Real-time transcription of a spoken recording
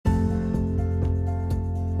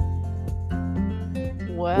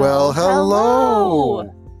Well, hello.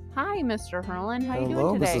 Hi, Mr. Herlin. How are you Hello,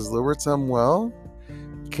 doing today? Mrs. Lewitz. I'm well.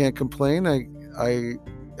 Can't complain. I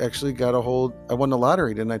actually I won the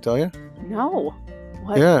lottery, didn't I tell you? No.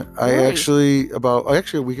 What? Yeah, Really? I actually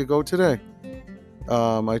a week ago today.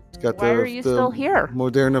 I got Why are you still here?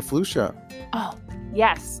 Moderna flu shot. Oh,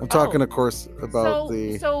 yes. I'm talking, of course, about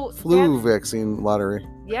the flu vaccine lottery.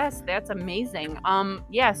 Yes, that's amazing.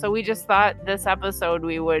 So we just thought this episode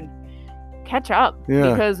we would catch up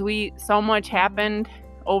because so much happened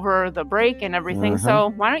over the break and everything.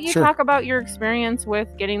 So why don't you talk about your experience with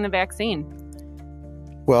getting the vaccine?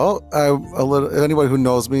 Well, anybody who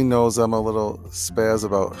knows me knows I'm a little spaz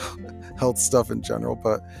about health stuff in general,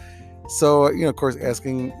 but so, of course,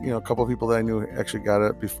 asking, a couple of people that I knew actually got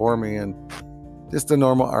it before me, and just a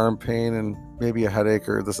normal arm pain and maybe a headache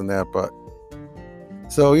or this and that. But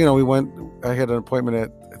so, we went, I had an appointment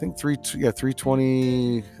at, I think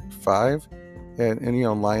 3:25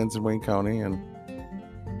 in Lyons in Wayne County. And,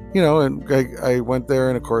 and I went there,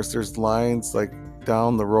 and of course there's lines like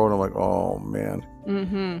down the road. I'm like, oh man.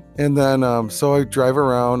 Mm-hmm. And then, so I drive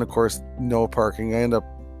around, of course, no parking. I end up,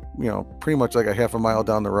 pretty much like a half a mile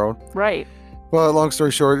down the road. Right. Well, long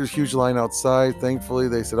story short, there's a huge line outside. Thankfully,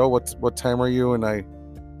 they said, oh, what time are you? And I,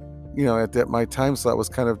 at that, my time slot was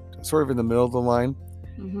kind of sort of in the middle of the line.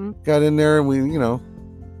 Mm-hmm. Got in there, and we,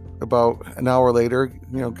 about an hour later,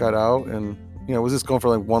 got out, and, it was just going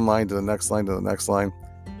from like one line to the next line to the next line.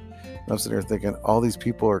 And I'm sitting there thinking, all these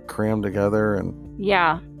people are crammed together. And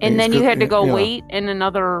yeah. And then you had to go wait in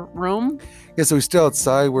another room? Yeah, so we stayed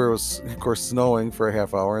outside where it was, of course, snowing for a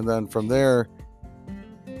half hour. And then from there,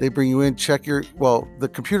 they bring you in, check the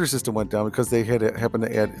computer system went down because they happened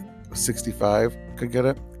to add 65 could get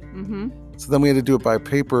it. Mm-hmm. So then we had to do it by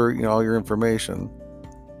paper, all your information.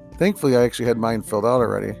 Thankfully, I actually had mine filled out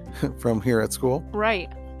already from here at school. Right.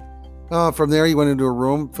 From there, you went into a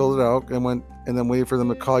room, filled it out, and then waited for them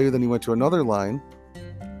to call you. Then you went to another line.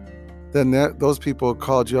 Then those people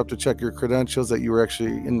called you up to check your credentials that you were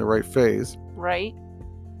actually in the right phase. Right.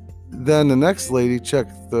 Then the next lady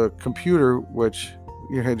checked the computer, which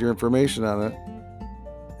you had your information on it.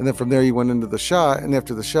 And then from there, you went into the shot. And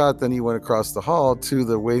after the shot, then you went across the hall to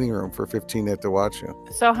the waiting room for 15 minutes to watch you.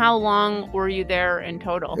 So how long were you there in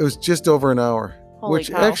total? It was just over an hour. Holy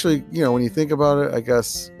cow. Actually, when you think about it, I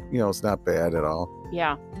guess, it's not bad at all.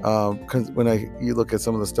 Yeah. Because you look at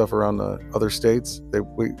some of the stuff around the other states, they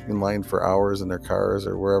wait in line for hours in their cars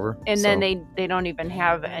or wherever. And then they don't even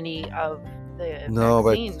have any of the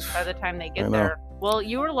vaccines by the time they get there. Well,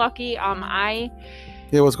 you were lucky.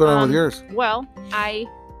 What's going on with yours? Well,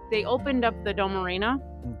 they opened up the Dome Arena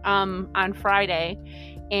on Friday,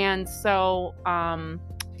 and so I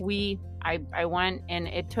went, and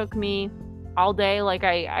it took me all day. Like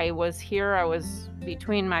I was here, I was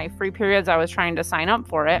between my free periods, I was trying to sign up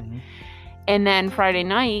for it. Mm-hmm. And then Friday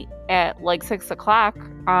night at like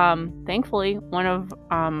 6:00, thankfully one of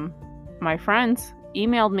my friends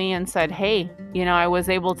emailed me and said, hey, I was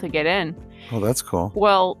able to get in. Oh, that's cool.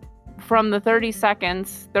 Well, from the 30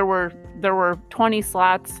 seconds, there were 20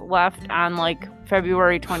 slots left on like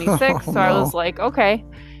February 26th. So I was like, okay.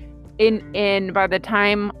 And by the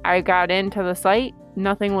time I got into the site,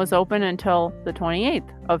 nothing was open until the 28th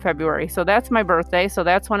of February. So that's my birthday. So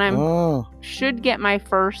that's when I should get my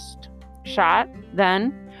first shot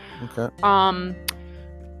then. Okay.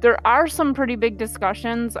 There are some pretty big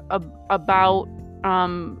discussions about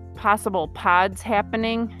possible pods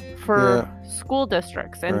happening for school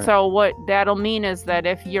districts. And so what that'll mean is that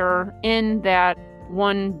if you're in that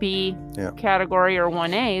 1B category or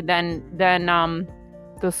 1A, then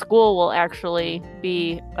the school will actually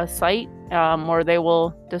be a site where they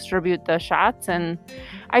will distribute the shots. And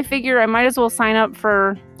I figure I might as well sign up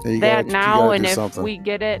for that now. And if we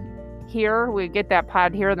get it here, we get that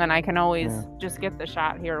pod here, then I can always just get the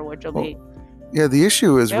shot here, which will be... Yeah, the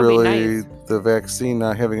issue is really nice. The vaccine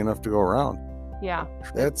not having enough to go around. Yeah.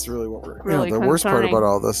 That's really what we're... really the worst part about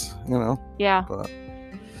all this, Yeah. But,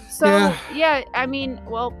 I mean,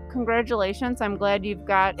 well, congratulations. I'm glad you've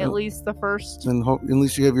got at least the first... And at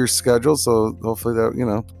least you have your schedule, so hopefully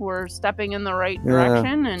that, we're stepping in the right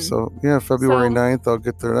direction. And so, February 9th, I'll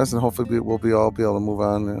get there. And hopefully we'll all be able to move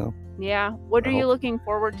on, Yeah. What are you looking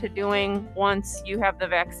forward to doing once you have the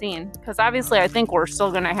vaccine? Because obviously I think we're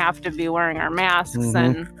still going to have to be wearing our masks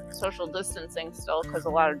and social distancing still, because a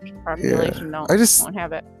lot of population won't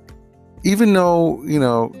have it. Even though,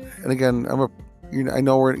 and again, I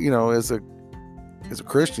know we're, as a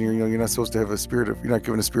Christian, you're not supposed to have you're not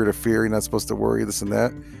given a spirit of fear. You're not supposed to worry this and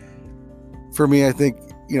that. For me, I think,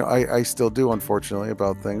 I still do, unfortunately,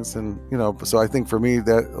 about things. And, so I think for me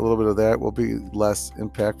that a little bit of that will be less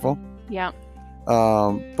impactful. Yeah.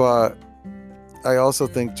 But I also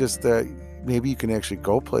think just that maybe you can actually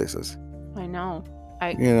go places. I know.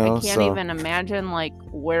 I can't so even imagine like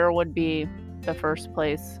where would be the first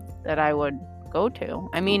place that I would go to.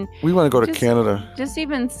 I mean, we want to go to Canada. Just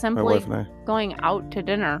even simply going out to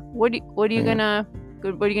dinner. What are you gonna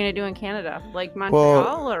do in Canada? Like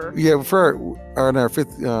Montreal or? Yeah, for our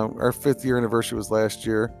fifth year anniversary was last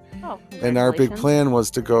year. Oh, and our big plan was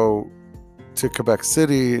to go to Quebec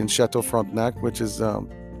City in Chateau Frontenac, which is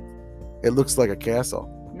it looks like a castle.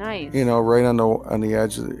 Nice. Right on the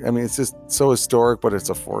edge. I mean, it's just so historic, but it's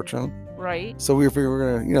a fortune. Right. So we figured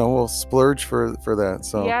we're gonna, we'll splurge for that.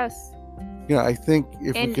 So yes. I think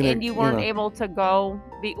if we can. And you weren't able to go.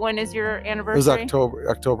 When is your anniversary? It was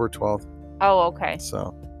October 12th. Oh, okay.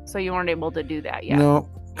 So you weren't able to do that yet. No,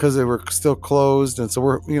 because they were still closed, and so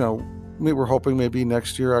we're hoping maybe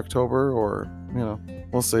next year October, or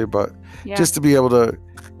we'll see. But just to be able to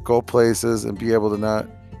go places and be able to not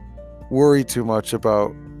worry too much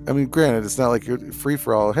about. I mean, granted, it's not like you're free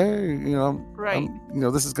for all. Hey, right.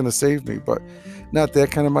 This is going to save me, but not that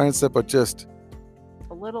kind of mindset. But just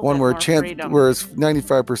a little one bit where more freedom. Whereas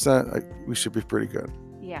 95%, we should be pretty good.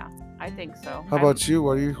 Yeah, I think so. How about you?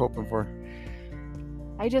 What are you hoping for?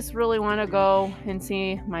 I just really want to go and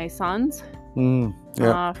see my sons.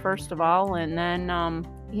 First of all, and then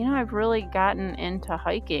I've really gotten into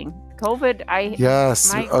hiking. COVID,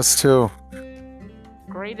 us too.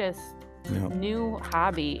 Greatest new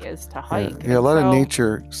hobby is to hike. Yeah, a lot of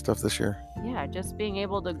nature stuff this year. Yeah, just being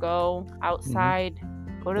able to go outside,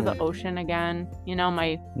 go to the ocean again.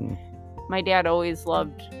 My dad always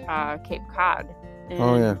loved Cape Cod.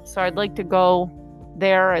 And so I'd like to go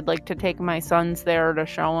there. I'd like to take my sons there to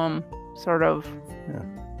show them sort of,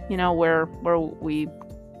 where we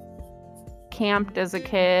camped as a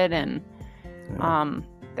kid and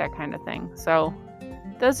that kind of thing. So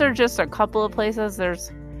those are just a couple of places.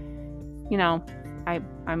 There's,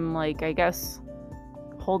 I'm like, I guess,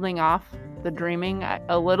 holding off the dreaming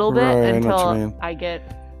a little bit until I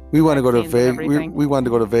get. We want to go to Vegas. We wanted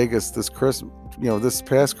to go to Vegas this Christmas. This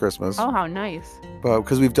past Christmas. Oh, how nice! But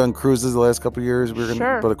because we've done cruises the last couple of years, we're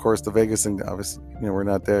gonna. But of course, the Vegas thing, obviously, we're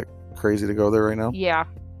not that crazy to go there right now. Yeah,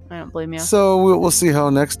 I don't blame you. So we'll see how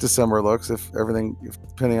next December looks,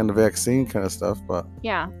 depending on the vaccine kind of stuff. But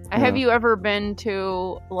yeah, have you ever been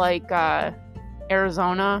to like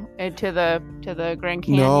Arizona to the Grand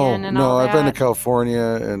Canyon and all that? No, I've been to California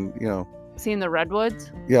and seen the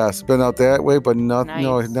redwoods. Yes, been out that way, but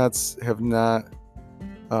have not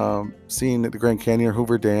seen the Grand Canyon or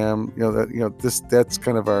Hoover Dam. That's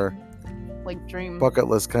kind of our like dream bucket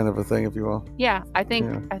list kind of a thing, if you will. Yeah, I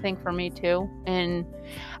think for me too. And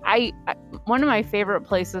I one of my favorite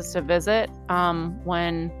places to visit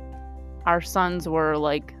when our sons were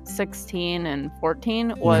like 16 and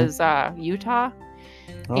 14 was Utah,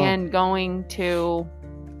 and going to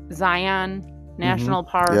Zion National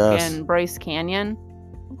Park and Bryce Canyon.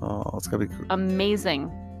 Oh, it's gonna be amazing,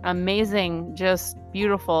 just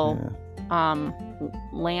beautiful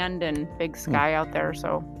land and big sky out there.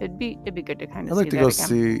 So it'd be good to kind of. I'd like to go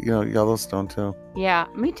see Yellowstone too. Yeah,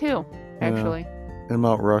 me too, actually. And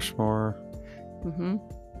Mount Rushmore.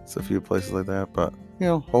 It's a few places like that, but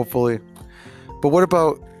hopefully. But what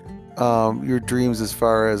about your dreams as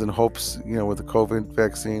far as and hopes? With the COVID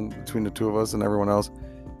vaccine between the two of us and everyone else.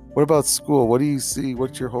 What about school? What do you see?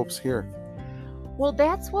 What's your hopes here? Well,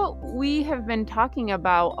 that's what we have been talking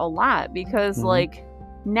about a lot because like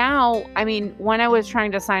now, I mean, when I was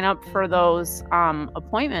trying to sign up for those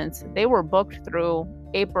appointments, they were booked through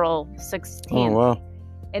April 16th. Oh, wow.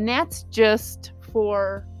 And that's just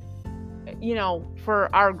for,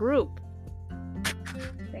 for our group.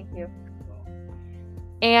 Thank you.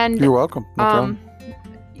 And you're welcome. No problem.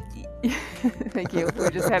 Thank you. We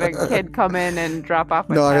just had a kid come in and drop off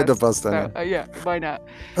my I had to bust that. So, yeah, why not?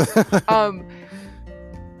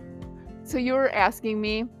 So you were asking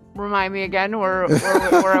me, remind me again where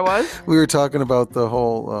I was? We were talking about the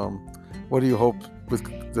whole, what do you hope with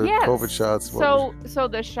the COVID shots? So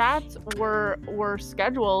the shots were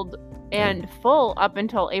scheduled and full up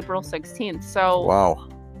until April 16th. So wow.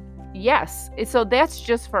 Yes. So that's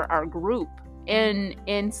just for our group.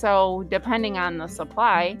 And so depending on the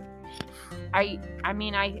supply, I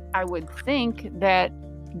would think that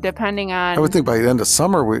depending on... I would think by the end of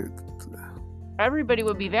summer, everybody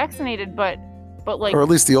would be vaccinated, but like... Or at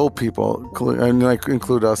least the old people,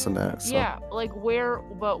 include us in that. So. Yeah, like where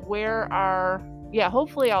are... Yeah,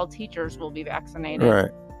 hopefully all teachers will be vaccinated.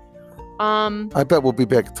 Right. I bet we'll be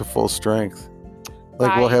back to full strength.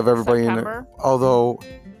 Like we'll have everybody September? in there. Although...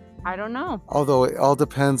 I don't know. Although it all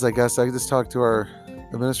depends, I guess. I just talked to our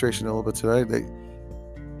administration a little bit today.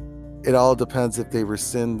 it all depends if they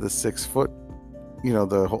rescind the 6 foot,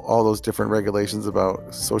 all those different regulations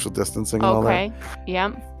about social distancing and all that. Okay.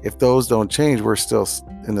 Yep. If those don't change, we're still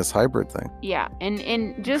in this hybrid thing. Yeah.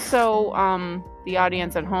 And just so the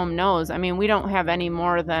audience at home knows, I mean, we don't have any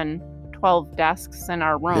more than 12 desks in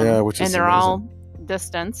our room. Yeah, which is and they're amazing. all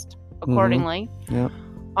distanced accordingly. Yeah.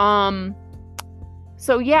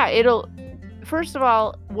 So yeah, first of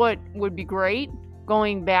all, what would be great,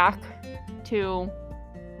 going back to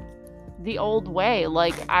the old way.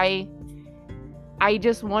 Like I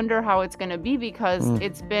just wonder how it's going to be, because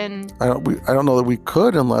it's been. I don't know that we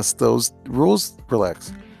could unless those rules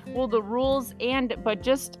relax. Well, the rules but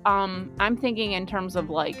just I'm thinking in terms of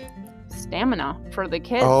like stamina for the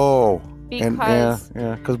kids. Oh. Because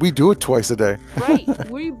because we do it twice a day. Right.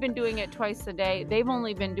 We've been doing it twice a day. They've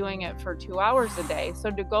only been doing it for 2 hours a day.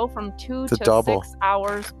 So to go from 2 to double. 6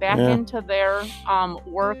 hours back into their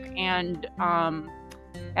work and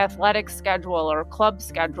athletic schedule or club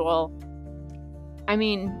schedule, I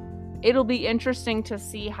mean, it'll be interesting to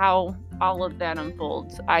see how all of that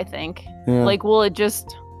unfolds, I think. Yeah. Like,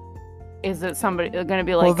 is it somebody going to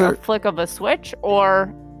be like a flick of a switch,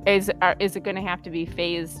 or is it going to have to be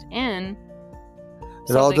phased in?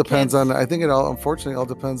 It all depends on, I think unfortunately all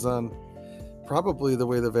depends on probably the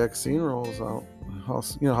way the vaccine rolls out, how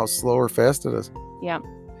slow or fast it is. Yeah.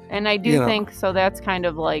 And I do think, so that's kind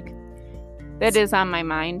of like, that is on my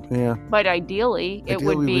mind. Yeah. But ideally it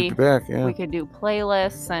would be back. Yeah. We could do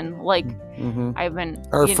playlists and like, I've been.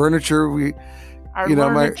 Our furniture,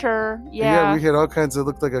 furniture. Yeah. We had all kinds of,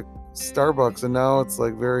 looked like a Starbucks, and now it's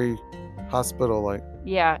like very hospital-like.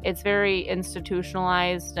 Yeah, it's very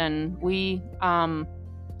institutionalized, and we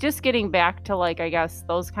just getting back to, like, I guess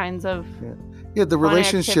those kinds of the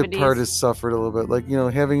relationship part has suffered a little bit, like,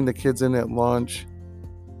 having the kids in at lunch.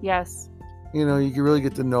 Yes. You can really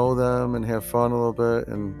get to know them and have fun a little bit,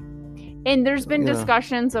 and there's been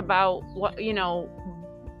discussions about what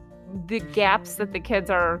the gaps that the kids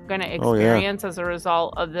are going to experience as a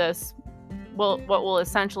result of this. What will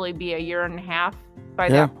essentially be a year and a half by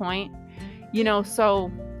that point.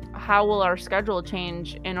 So how will our schedule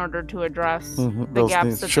change in order to address the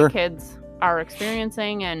gaps that the kids are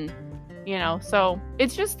experiencing? And, so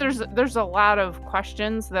it's just, there's a lot of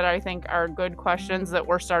questions that I think are good questions that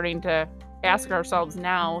we're starting to ask ourselves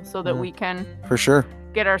now, so that we can for sure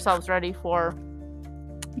get ourselves ready for,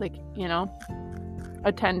 like,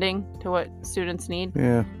 attending to what students need.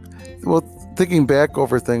 Yeah. Well, thinking back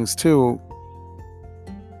over things too,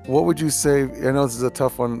 what would you say? I know this is a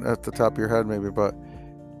tough one at the top of your head, maybe, but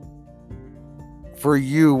for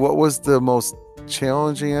you, what was the most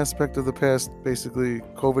challenging aspect of the past, basically,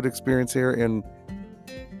 COVID experience here, and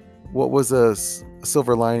what was a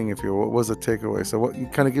silver lining, if you will? What was a takeaway? So, what, you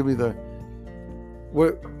kind of give me the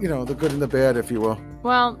good and the bad, if you will.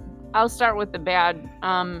 Well, I'll start with the bad.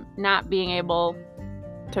 Not being able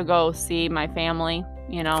to go see my family.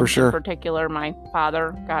 For sure. In particular, my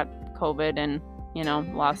father got COVID and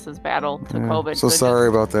lost his battle to COVID. So sorry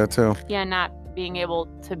about that too. Yeah, not being able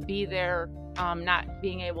to be there, not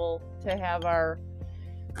being able to have our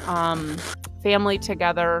family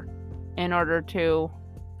together in order to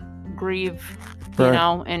grieve,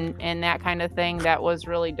 and that kind of thing. That was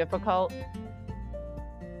really difficult.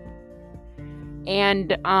 And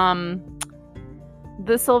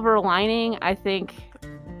the silver lining, I think,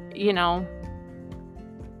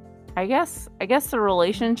 I guess the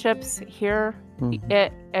relationships here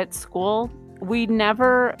at school, I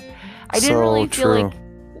didn't really feel like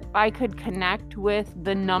I could connect with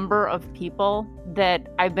the number of people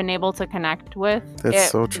that I've been able to connect with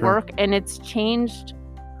at work, and it's changed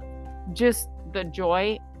just the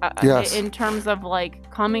joy in terms of like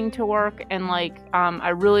coming to work, and like I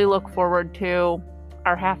really look forward to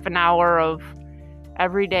our half an hour of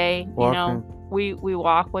every day. Walking. We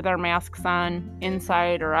walk with our masks on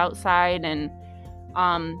inside or outside, and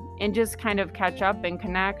just kind of catch up and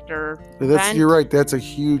connect or vent. You're right. That's a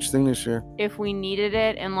huge thing this year. If we needed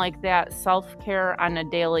it, and like that self-care on a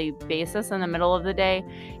daily basis in the middle of the day,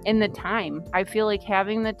 in the time, I feel like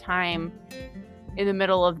having the time in the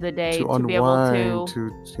middle of the day to be able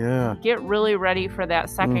to get really ready for that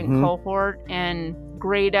second cohort and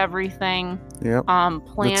grade everything. Yep. Plan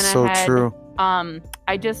That's ahead. So true.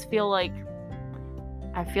 I just feel like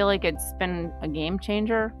it's been a game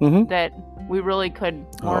changer that we really could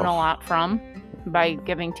learn a lot from by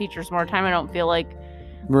giving teachers more time. I don't feel like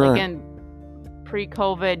in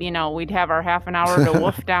pre-COVID, we'd have our half an hour to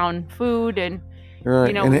wolf down food and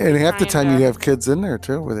and half the time you'd have kids in there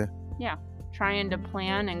too with you. Yeah, trying to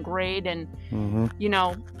plan and grade and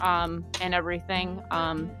and everything.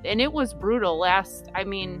 And it was brutal.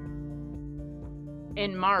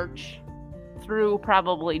 in March through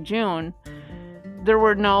probably June, there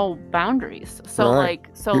were no boundaries. So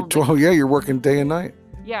you're working day and night.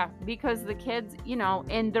 Yeah, because the kids,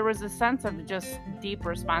 and there was a sense of just deep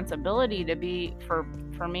responsibility to be for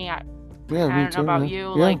me. I don't know about you,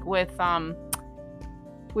 like with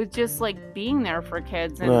just like being there for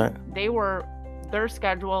kids, and their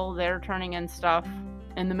schedule, they're turning in stuff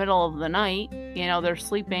in the middle of the night, they're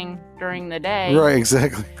sleeping during the day. Right,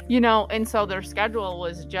 exactly. And so their schedule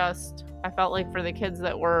was just, I felt like for the kids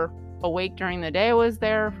that were awake during the day, I was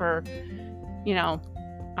there for,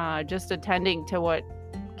 just attending to what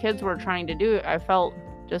kids were trying to do. I felt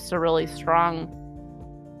just a really strong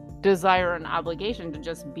desire and obligation to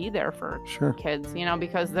just be there for kids,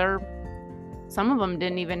 because some of them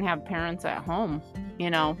didn't even have parents at home.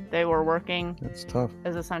 They were working. It's tough.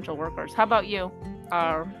 As essential workers. How about you?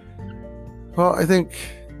 Well, I think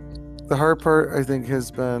the hard part, has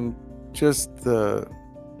been just the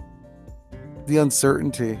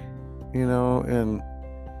uncertainty, and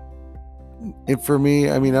for me,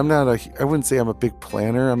 I mean, I wouldn't say I'm a big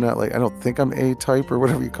planner. I'm not like, I don't think I'm A-type or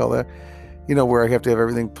whatever you call that, where I have to have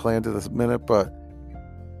everything planned to this minute, but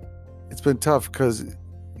it's been tough because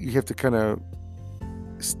you have to kind of,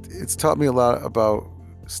 it's taught me a lot about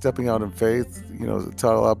stepping out in faith. It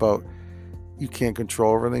taught a lot about you can't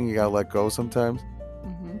control everything. You got to let go sometimes.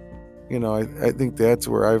 Mm-hmm. I think that's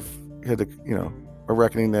where I've had to, a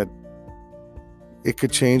reckoning that it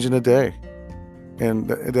could change in a day. And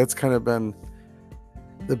that's kind of been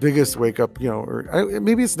the biggest wake up, or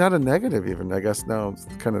maybe it's not a negative even. I guess now I'm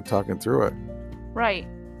kind of talking through it. Right.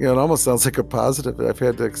 It almost sounds like a positive. I've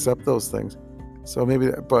had to accept those things. So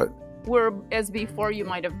maybe, but whereas before you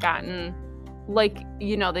might have gotten, like,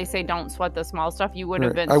 they say don't sweat the small stuff. You would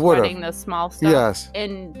have been sweating the small stuff. Yes.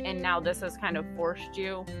 And now this has kind of forced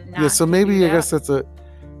you. So maybe I guess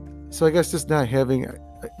so I guess just not having,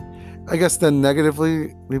 I guess then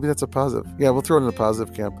negatively, maybe that's a positive. Yeah, we'll throw it in a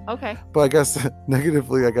positive camp. Okay. But I guess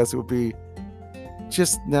negatively, I guess it would be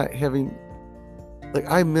just not having, like,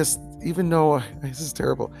 I missed, even though, this is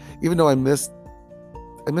terrible, even though I missed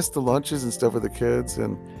the lunches and stuff with the kids,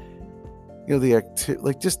 and,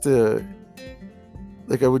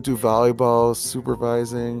 like I would do volleyball,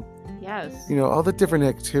 supervising. Yes. All the different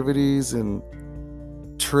activities and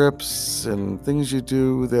trips and things you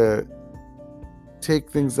do that take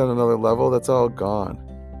things on another level, that's all gone.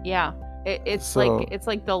 Yeah. It's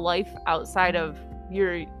like the life outside of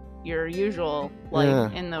your usual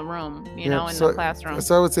life in the room, in the classroom.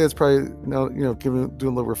 So I would say it's probably, doing a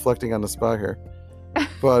little reflecting on the spot here.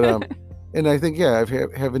 But, and I think, I've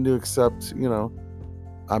having to accept,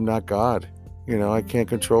 I'm not God. I can't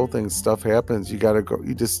control things. Stuff happens. You got to go.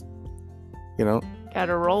 You just, got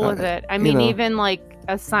to roll with it. I mean, even like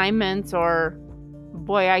assignments, or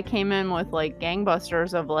boy, I came in with like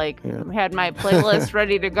gangbusters of like, had my playlist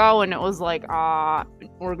ready to go, and it was like,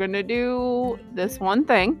 we're going to do this one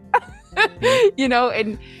thing,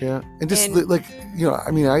 and just like,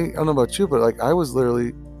 I mean, I don't know about you, but like, I was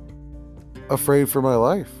literally afraid for my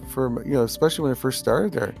life, especially when I first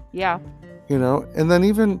started there. Yeah. And then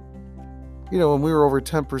even, when we were over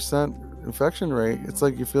 10% infection rate, it's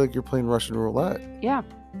like you feel like you're playing Russian roulette. Yeah.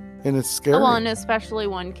 And it's scary. Well, and especially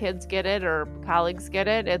when kids get it or colleagues get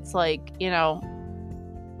it, it's like, it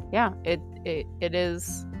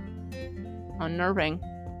is unnerving.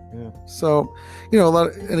 Yeah. So, a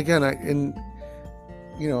lot, and again,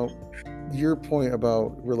 your point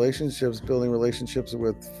about relationships, building relationships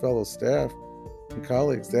with fellow staff and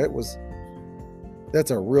colleagues,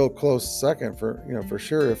 that's a real close second for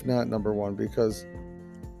sure, if not number one, because,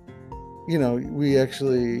 we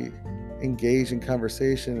actually engage in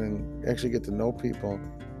conversation and actually get to know people.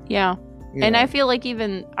 Yeah. And I feel like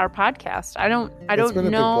even our podcast, I don't it's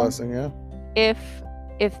been know a big blessing,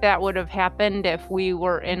 if that would have happened if we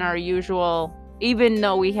were in our usual, even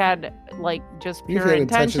though we had like just pure You've had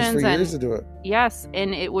intentions for years to do it. Yes.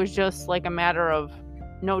 And it was just like a matter of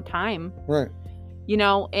no time. Right.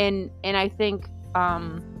 And I think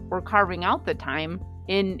we're carving out the time,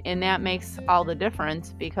 and that makes all the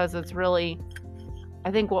difference, because it's really,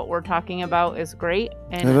 I think what we're talking about is great,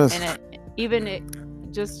 and it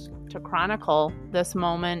just to chronicle this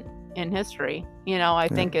moment in history, I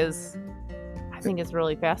think is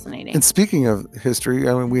really fascinating. And speaking of history,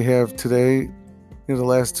 I mean, we have today, the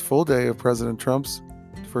last full day of President Trump's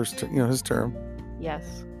first, his term.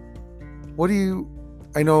 Yes. What do you?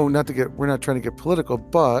 I know we're not trying to get political,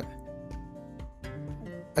 but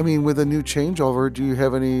I mean, with a new changeover, do you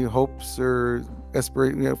have any hopes or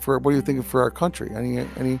aspiration for what are you thinking for our country?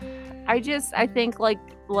 Any? I think like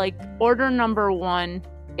order number one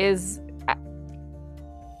is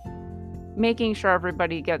making sure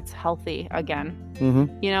everybody gets healthy again.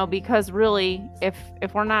 Mm-hmm. Because really, if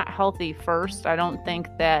we're not healthy first, I don't think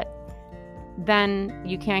that then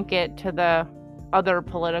you can't get to the other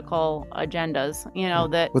political agendas,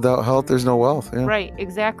 that without health, there's no wealth. Yeah. Right,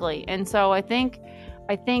 exactly. And so I think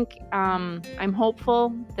I'm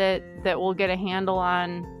hopeful that we'll get a handle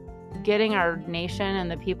on getting our nation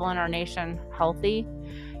and the people in our nation healthy,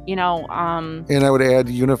 and I would add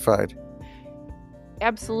unified.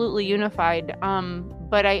 Absolutely unified.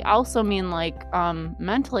 But I also mean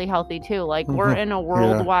mentally healthy too. Like we're in a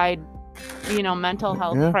worldwide, mental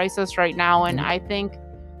health crisis right now. And I think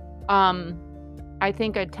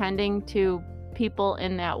attending to people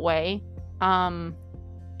in that way, and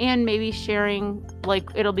maybe sharing,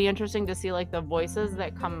 it'll be interesting to see the voices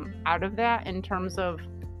that come out of that in terms of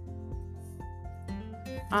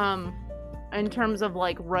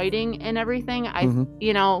writing and everything.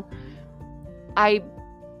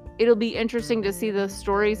 It'll be interesting to see the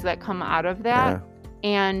stories that come out of that.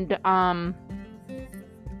 And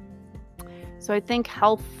so I think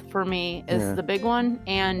health for me is the big one,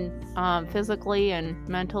 and physically and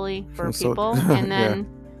mentally for people. And then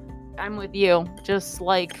I'm with you, just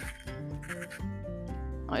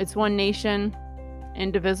it's one nation,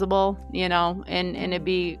 indivisible, and it'd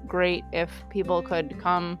be great if people could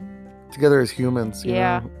come together as humans. You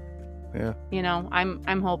know?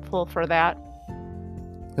 I'm hopeful for that.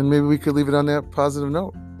 And maybe we could leave it on that positive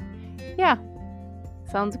note. Yeah,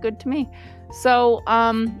 sounds good to me. So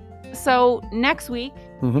next week,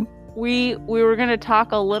 we were going to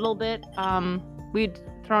talk a little bit. We'd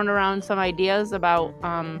thrown around some ideas about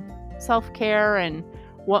self-care and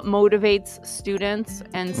what motivates students,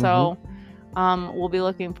 and so we'll be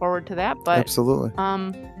looking forward to that. But absolutely,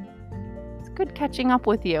 it's good catching up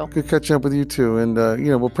with you. Good catching up with you too. And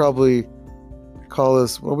we'll probably call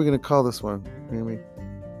this. What are we going to call this one, Amy?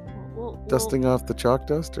 Dusting off the chalk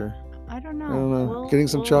dust, or I don't know. Getting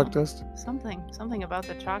some chalk dust. Something about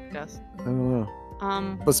the chalk dust. I don't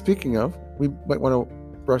know. But speaking of, we might want to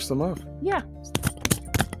brush them off. Yeah.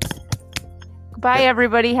 Bye,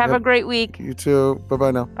 everybody. Have a great week. You too.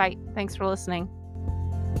 Bye-bye now. Bye. Thanks for listening.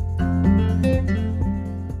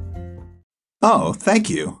 Oh, thank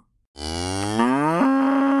you.